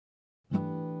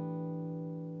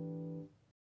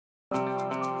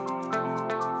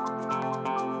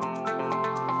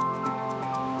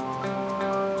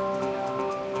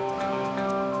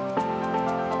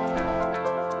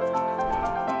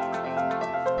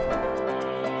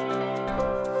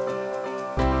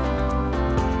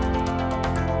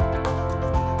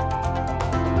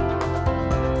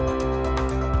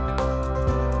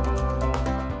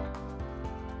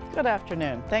Good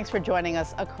afternoon. Thanks for joining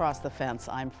us across the fence.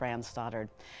 I'm Fran Stoddard.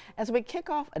 As we kick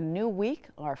off a new week,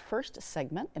 our first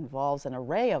segment involves an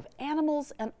array of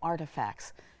animals and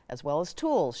artifacts, as well as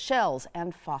tools, shells,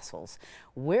 and fossils.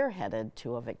 We're headed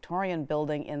to a Victorian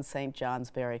building in St.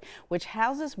 Johnsbury, which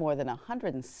houses more than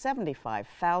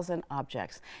 175,000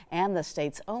 objects and the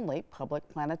state's only public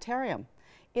planetarium.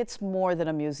 It's more than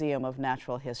a museum of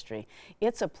natural history.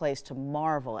 It's a place to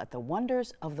marvel at the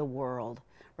wonders of the world.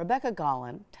 Rebecca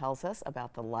Gollin tells us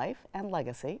about the life and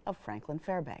legacy of Franklin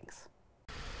Fairbanks.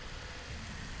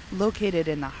 Located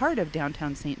in the heart of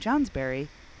downtown St. Johnsbury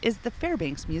is the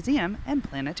Fairbanks Museum and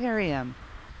Planetarium.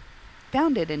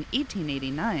 Founded in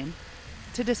 1889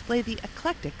 to display the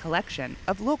eclectic collection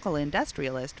of local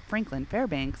industrialist Franklin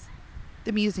Fairbanks,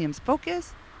 the museum's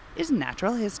focus is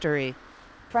natural history.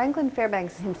 Franklin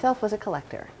Fairbanks himself was a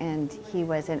collector, and he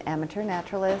was an amateur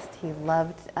naturalist. He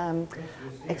loved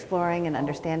exploring and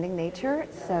understanding nature,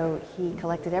 so he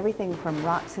collected everything from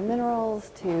rocks and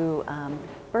minerals to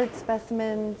bird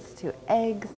specimens to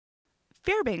eggs.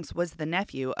 Fairbanks was the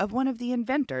nephew of one of the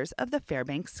inventors of the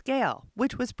Fairbanks scale,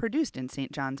 which was produced in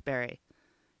St. Johnsbury.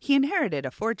 He inherited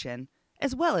a fortune,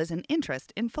 as well as an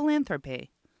interest in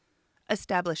philanthropy.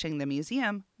 Establishing the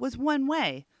museum was one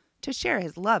way to share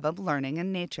his love of learning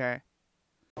and nature.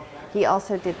 He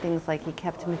also did things like he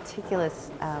kept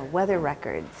meticulous weather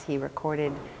records. He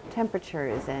recorded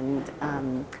temperatures and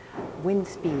wind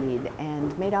speed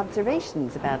and made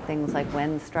observations about things like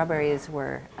when strawberries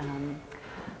were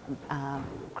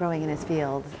growing in his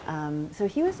field. So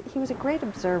he was a great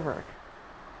observer.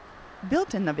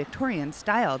 Built in the Victorian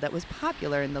style that was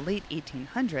popular in the late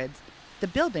 1800s, the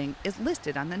building is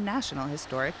listed on the National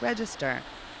Historic Register.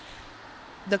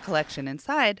 The collection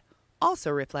inside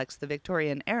also reflects the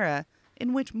Victorian era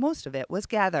in which most of it was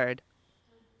gathered.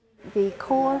 The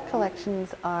core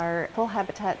collections are full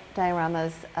habitat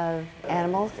dioramas of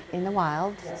animals in the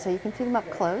wild, so you can see them up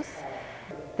close.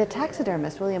 The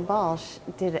taxidermist, William Balch,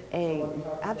 did an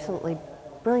absolutely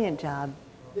brilliant job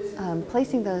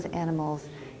placing those animals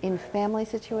in family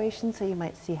situations, so you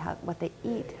might see what they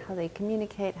eat, how they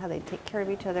communicate, how they take care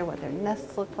of each other, what their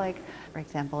nests look like. For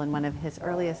example, in one of his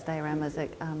earliest dioramas,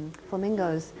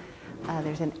 flamingos,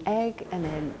 there's an egg and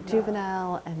then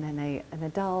juvenile and then an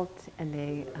adult and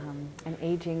an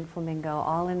aging flamingo,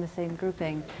 all in the same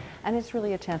grouping, and it's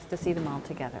really a chance to see them all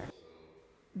together.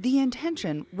 The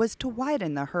intention was to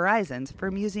widen the horizons for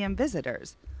museum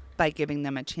visitors by giving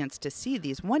them a chance to see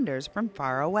these wonders from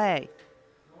far away.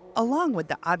 Along with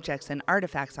the objects and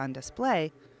artifacts on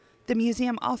display, the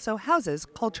museum also houses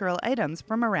cultural items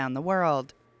from around the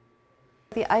world.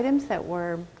 The items that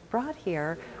were brought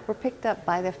here were picked up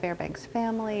by the Fairbanks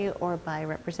family or by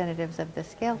representatives of the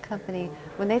scale company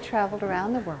when they traveled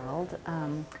around the world.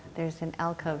 There's an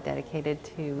alcove dedicated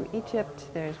to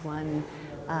Egypt. There's one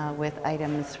with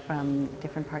items from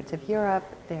different parts of Europe.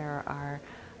 There are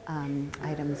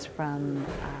items from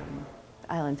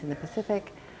islands in the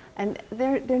Pacific. And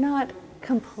they're not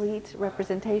complete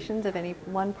representations of any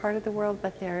one part of the world,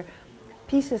 but they're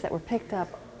pieces that were picked up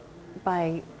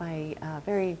by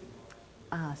very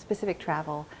specific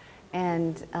travel,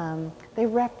 and they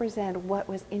represent what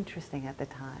was interesting at the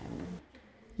time.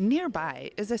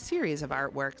 Nearby is a series of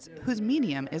artworks whose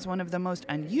medium is one of the most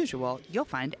unusual you'll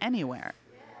find anywhere,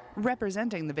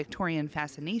 representing the Victorian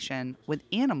fascination with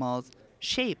animals,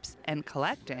 shapes, and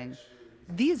collecting.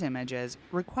 These images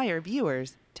require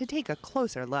viewers to take a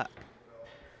closer look.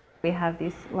 We have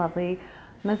these lovely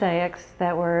mosaics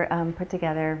that were put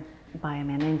together by a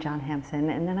man named John Hampson,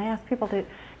 and then I asked people to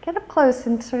get up close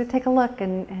and sort of take a look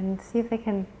and see if they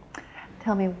can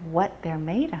tell me what they're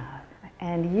made of.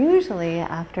 And usually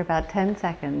after about 10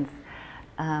 seconds,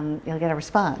 you'll get a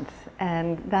response.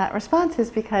 And that response is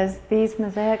because these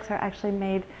mosaics are actually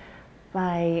made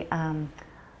by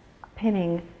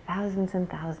pinning thousands and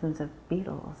thousands of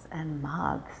beetles and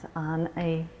moths on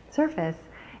a surface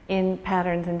in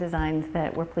patterns and designs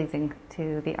that were pleasing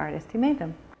to the artist who made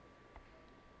them.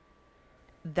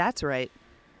 That's right.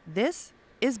 This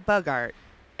is bug art,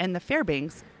 and the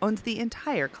Fairbanks owns the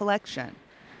entire collection.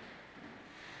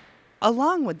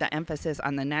 Along with the emphasis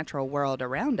on the natural world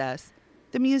around us,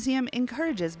 the museum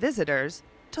encourages visitors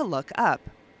to look up.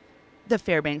 The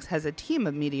Fairbanks has a team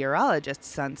of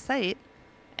meteorologists on site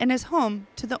and is home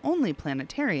to the only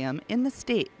planetarium in the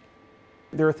state.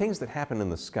 There are things that happen in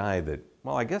the sky that,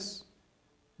 well, I guess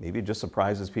maybe it just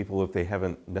surprises people if they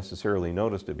haven't necessarily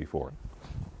noticed it before.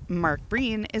 Mark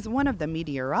Breen is one of the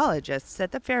meteorologists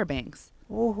at the Fairbanks.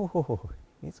 Oh,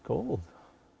 it's cold.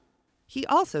 He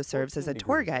also serves as a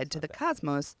tour guide to the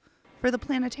cosmos for the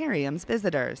planetarium's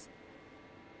visitors.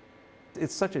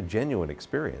 It's such a genuine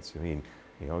experience. I mean,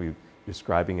 you're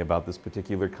describing about this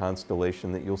particular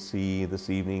constellation that you'll see this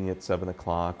evening at 7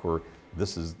 o'clock, or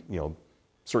this is,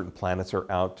 certain planets are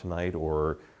out tonight,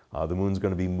 or the moon's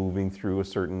going to be moving through a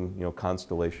certain,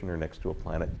 constellation or next to a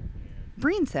planet.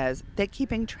 Breen says that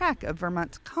keeping track of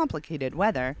Vermont's complicated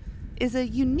weather is a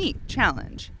unique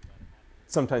challenge.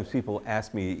 Sometimes people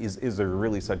ask me, is there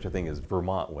really such a thing as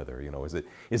Vermont weather?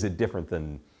 Is it different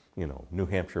than, New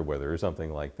Hampshire weather or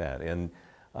something like that? And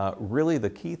really the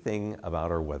key thing about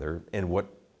our weather, and what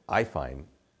I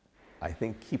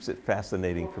think keeps it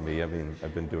fascinating for me, I mean,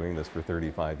 I've been doing this for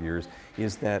 35 years,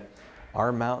 is that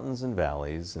our mountains and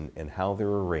valleys and how they're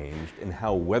arranged and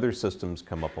how weather systems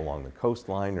come up along the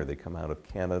coastline, or they come out of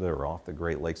Canada or off the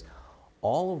Great Lakes,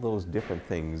 all of those different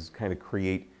things kind of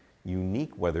create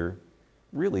unique weather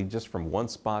really just from one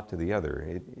spot to the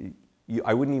other.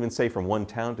 I wouldn't even say from one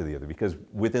town to the other, because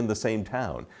within the same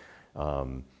town,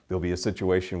 there'll be a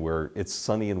situation where it's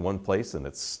sunny in one place and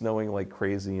it's snowing like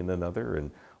crazy in another,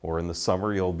 or in the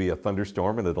summer you'll be a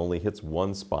thunderstorm and it only hits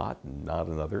one spot and not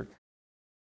another.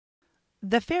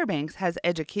 The Fairbanks has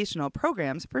educational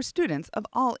programs for students of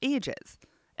all ages,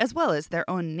 as well as their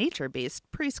own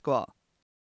nature-based preschool.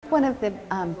 One of the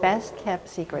best kept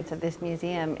secrets of this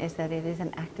museum is that it is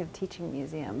an active teaching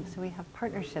museum. So we have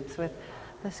partnerships with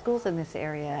the schools in this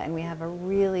area, and we have a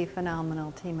really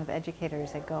phenomenal team of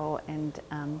educators that go and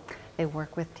they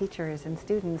work with teachers and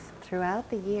students throughout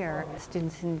the year,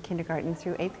 students in kindergarten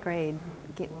through 8th grade,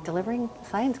 delivering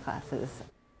science classes.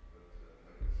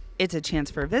 It's a chance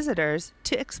for visitors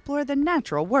to explore the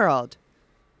natural world,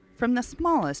 from the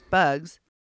smallest bugs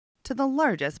to the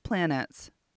largest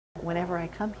planets. Whenever I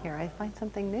come here, I find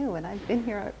something new, and I've been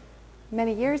here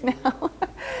many years now.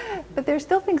 But there's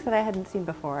still things that I hadn't seen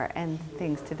before and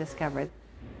things to discover.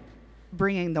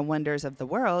 Bringing the wonders of the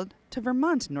world to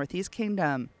Vermont's Northeast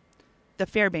Kingdom. The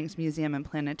Fairbanks Museum and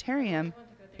Planetarium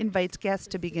invites guests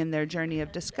to begin their journey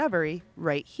of discovery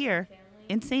right here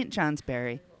in St.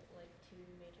 Johnsbury.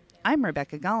 I'm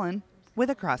Rebecca Gullen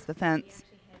with Across the Fence.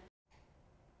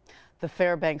 The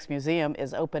Fairbanks Museum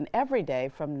is open every day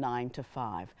from 9 to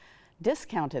 5.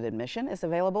 Discounted admission is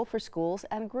available for schools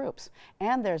and groups,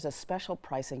 and there's a special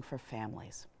pricing for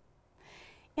families.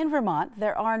 In Vermont,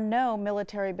 there are no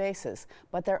military bases,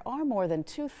 but there are more than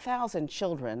 2,000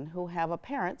 children who have a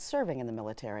parent serving in the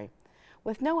military.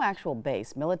 With no actual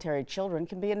base, military children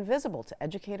can be invisible to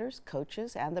educators,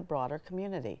 coaches, and the broader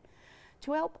community.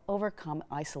 To help overcome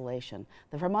isolation,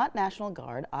 the Vermont National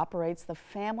Guard operates the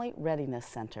Family Readiness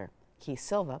Center. Keith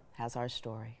Silva has our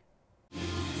story.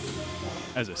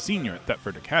 As a senior at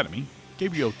Thetford Academy,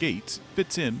 Gabriel Gates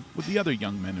fits in with the other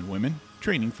young men and women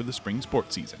training for the spring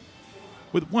sports season.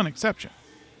 With one exception,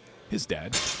 his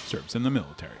dad serves in the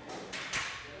military.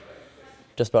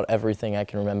 Just about everything I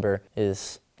can remember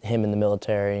is him in the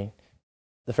military.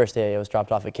 The first day I was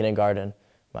dropped off at kindergarten,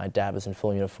 my dad was in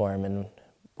full uniform and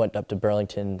went up to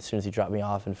Burlington as soon as he dropped me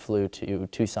off and flew to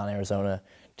Tucson, Arizona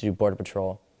to do Border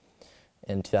Patrol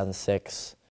in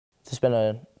 2006. It's just been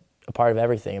a part of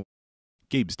everything.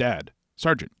 Gabe's dad,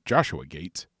 Sergeant Joshua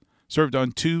Gates, served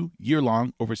on 2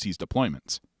 year-long overseas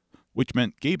deployments, which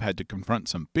meant Gabe had to confront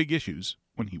some big issues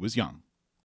when he was young.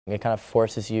 It kind of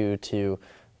forces you to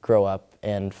grow up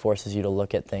and forces you to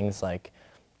look at things like,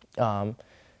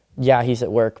 yeah, he's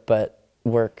at work, but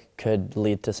work could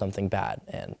lead to something bad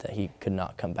and that he could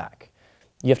not come back.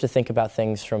 You have to think about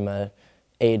things from an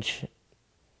age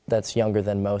that's younger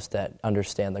than most that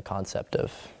understand the concept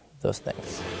of those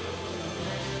things.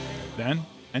 Then,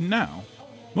 and now,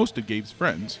 most of Gabe's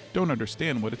friends don't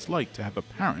understand what it's like to have a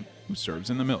parent who serves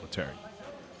in the military.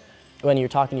 When you're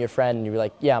talking to your friend and you're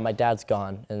like, yeah, my dad's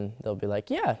gone, and they'll be like,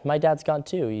 yeah, my dad's gone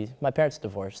too. My parents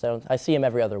divorced. I see him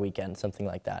every other weekend, something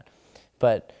like that.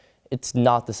 But it's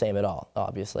not the same at all,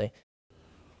 obviously.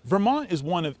 Vermont is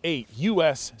one of 8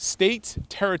 U.S. states,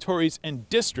 territories, and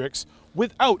districts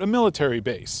without a military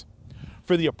base.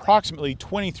 For the approximately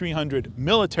 2,300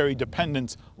 military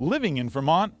dependents living in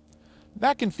Vermont,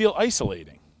 that can feel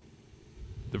isolating.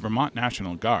 The Vermont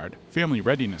National Guard Family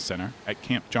Readiness Center at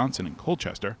Camp Johnson in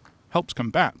Colchester helps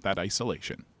combat that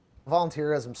isolation.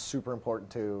 Volunteerism is super important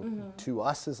to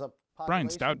us as a Brian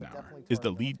Stoudnauer is the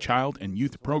lead child and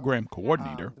youth program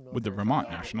coordinator with the Vermont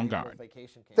National Guard.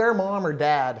 Their mom or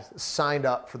dad signed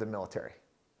up for the military.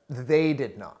 They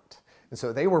did not. And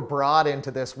so they were brought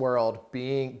into this world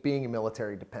being a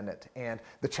military dependent. And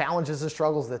the challenges and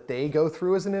struggles that they go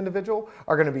through as an individual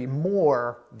are going to be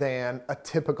more than a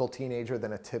typical teenager,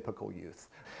 than a typical youth.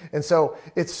 And so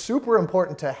it's super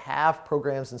important to have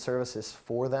programs and services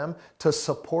for them to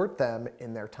support them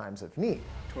in their times of need.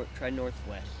 Try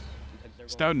Northwest.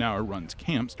 Stoudenauer runs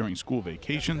camps during school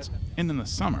vacations and in the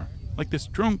summer, like this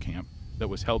drone camp that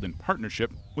was held in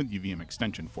partnership with UVM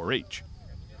Extension 4-H.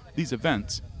 These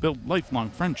events build lifelong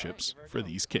friendships for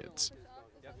these kids.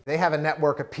 They have a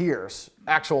network of peers,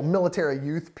 actual military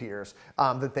youth peers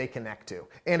that they connect to.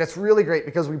 And it's really great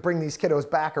because we bring these kiddos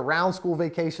back around school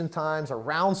vacation times,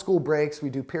 around school breaks. We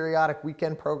do periodic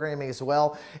weekend programming as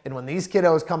well. And when these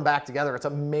kiddos come back together, it's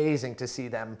amazing to see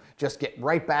them just get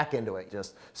right back into it.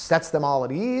 Just sets them all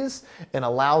at ease and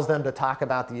allows them to talk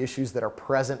about the issues that are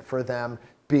present for them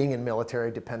being in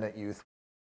military dependent youth.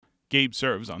 Gabe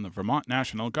serves on the Vermont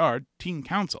National Guard Teen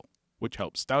Council, which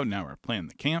helps Stoudenauer plan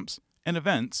the camps and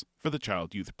events for the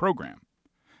Child Youth Program.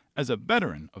 As a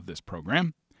veteran of this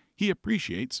program, he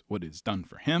appreciates what is done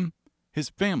for him, his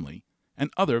family,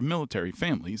 and other military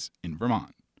families in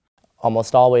Vermont.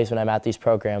 Almost always when I'm at these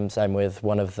programs, I'm with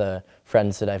one of the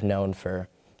friends that I've known for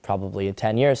probably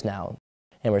 10 years now.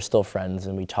 And we're still friends,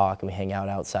 and we talk and we hang out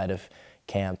outside of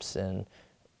camps and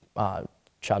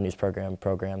Child Youth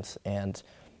programs. And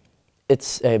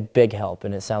it's a big help,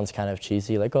 and it sounds kind of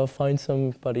cheesy, like, oh, find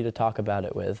somebody to talk about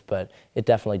it with, but it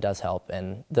definitely does help.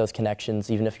 And those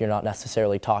connections, even if you're not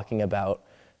necessarily talking about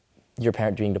your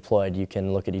parent being deployed, you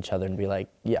can look at each other and be like,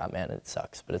 yeah, man, it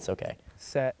sucks, but it's okay.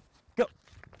 Set, go.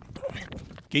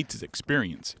 Gates'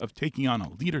 experience of taking on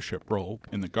a leadership role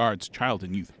in the Guard's child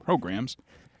and youth programs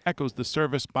echoes the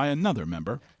service by another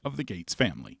member of the Gates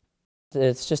family.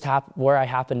 It's just where I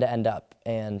happen to end up,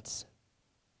 and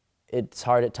it's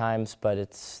hard at times, but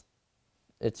it's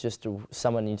just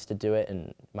someone needs to do it,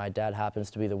 and my dad happens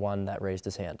to be the one that raised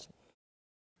his hand.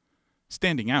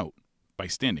 Standing out by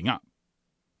standing up.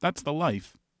 That's the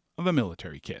life of a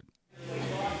military kid.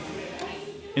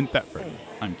 In Thetford,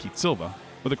 I'm Keith Silva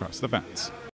with Across the Fence.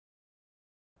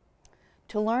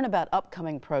 To learn about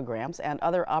upcoming programs and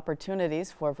other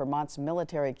opportunities for Vermont's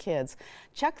military kids,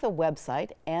 check the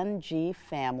website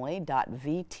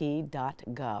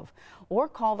ngfamily.vt.gov or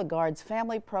call the Guard's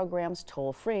Family Programs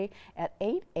toll-free at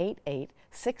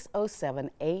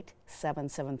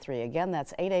 888-607-8773. Again,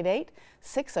 that's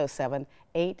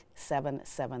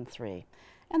 888-607-8773.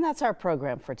 And that's our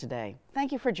program for today.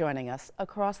 Thank you for joining us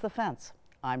Across the Fence.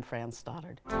 I'm Fran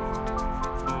Stoddard.